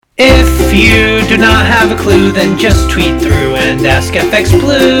If you do not have a clue, then just tweet through and ask FX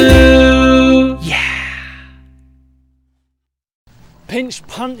Blue. Yeah. Pinch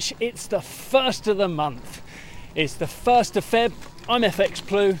punch, it's the first of the month. It's the 1st of Feb. I'm FX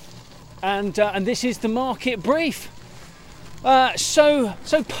Blue, and this is the market brief. So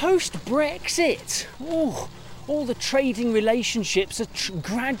post-Brexit, all the trading relationships are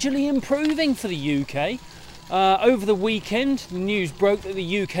gradually improving for the UK. Over the weekend, the news broke that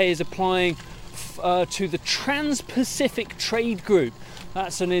the UK is applying to the Trans-Pacific Trade Group.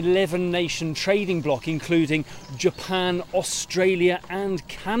 That's an 11-nation trading bloc, including Japan, Australia and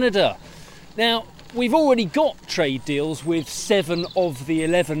Canada. Now, we've already got trade deals with 7 of the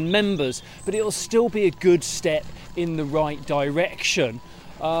 11 members, but it'll still be a good step in the right direction,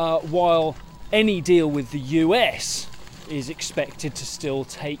 while any deal with the US is expected to still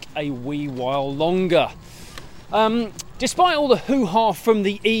take a wee while longer. Despite all the hoo-ha from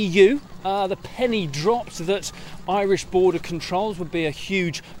the EU, the penny dropped that Irish border controls would be a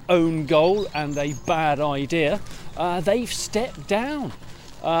huge own goal and a bad idea. They've stepped down.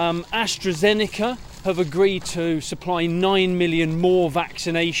 AstraZeneca have agreed to supply 9 million more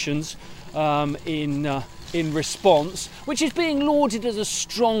vaccinations in response, which is being lauded as a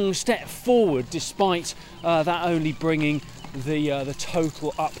strong step forward, despite that only bringing the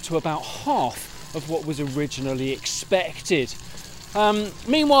total up to about half of what was originally expected.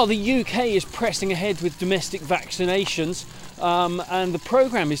 Meanwhile, the UK is pressing ahead with domestic vaccinations, and the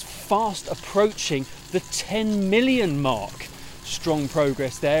programme is fast approaching the 10 million mark. Strong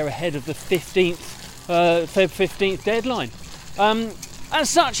progress there, ahead of the 15th Feb 15th deadline. As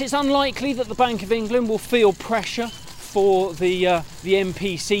such, it's unlikely that the Bank of England will feel pressure for the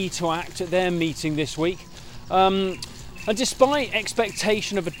MPC to act at their meeting this week. And despite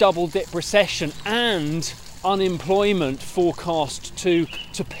expectation of a double-dip recession and unemployment forecast to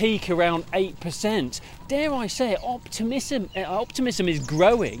peak around 8%, dare I say it, optimism is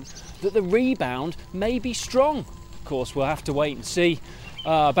growing that the rebound may be strong. Of course, we'll have to wait and see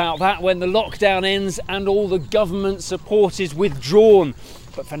about that when the lockdown ends and all the government support is withdrawn.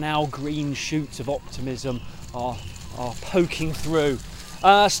 But for now, green shoots of optimism are poking through.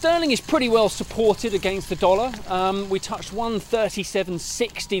 Sterling is pretty well supported against the dollar. We touched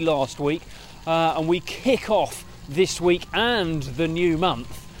 137.60 last week, and we kick off this week and the new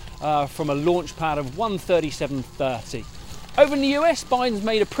month from a launch pad of 137.30. Over in the US, Biden's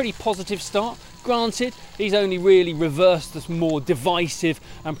made a pretty positive start. Granted, he's only really reversed the more divisive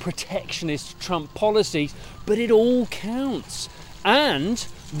and protectionist Trump policies, but it all counts. And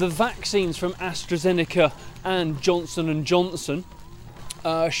the vaccines from AstraZeneca and Johnson & Johnson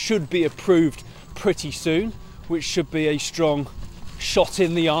should be approved pretty soon, which should be a strong shot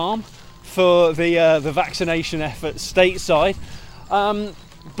in the arm for the vaccination efforts stateside.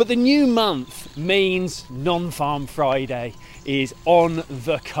 But the new month means Non-Farm Friday is on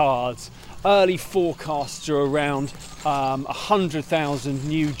the cards. Early forecasts are around 100,000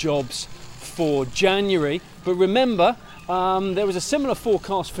 new jobs for January. But remember, there was a similar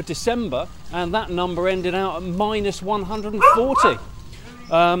forecast for December, and that number ended out at minus 140.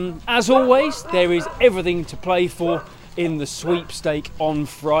 As always, there is everything to play for in the sweepstake on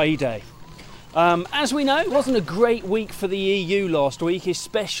Friday. As we know, it wasn't a great week for the EU last week,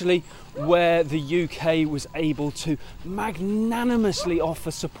 especially where the UK was able to magnanimously offer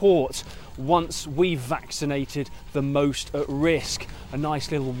support once we've vaccinated the most at risk. A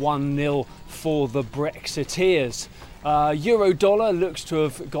nice little 1-0 for the Brexiteers. Euro dollar looks to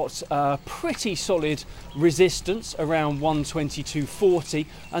have got pretty solid resistance around 122.40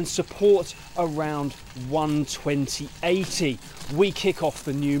 and support around 120.80. We kick off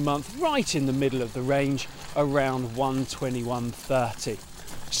the new month right in the middle of the range around 121.30.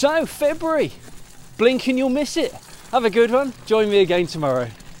 So February, blink and you'll miss it. Have a good one. Join me again tomorrow.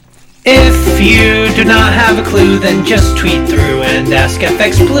 If you do not have a clue, then just tweet through and ask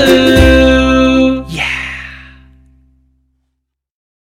FX Blue.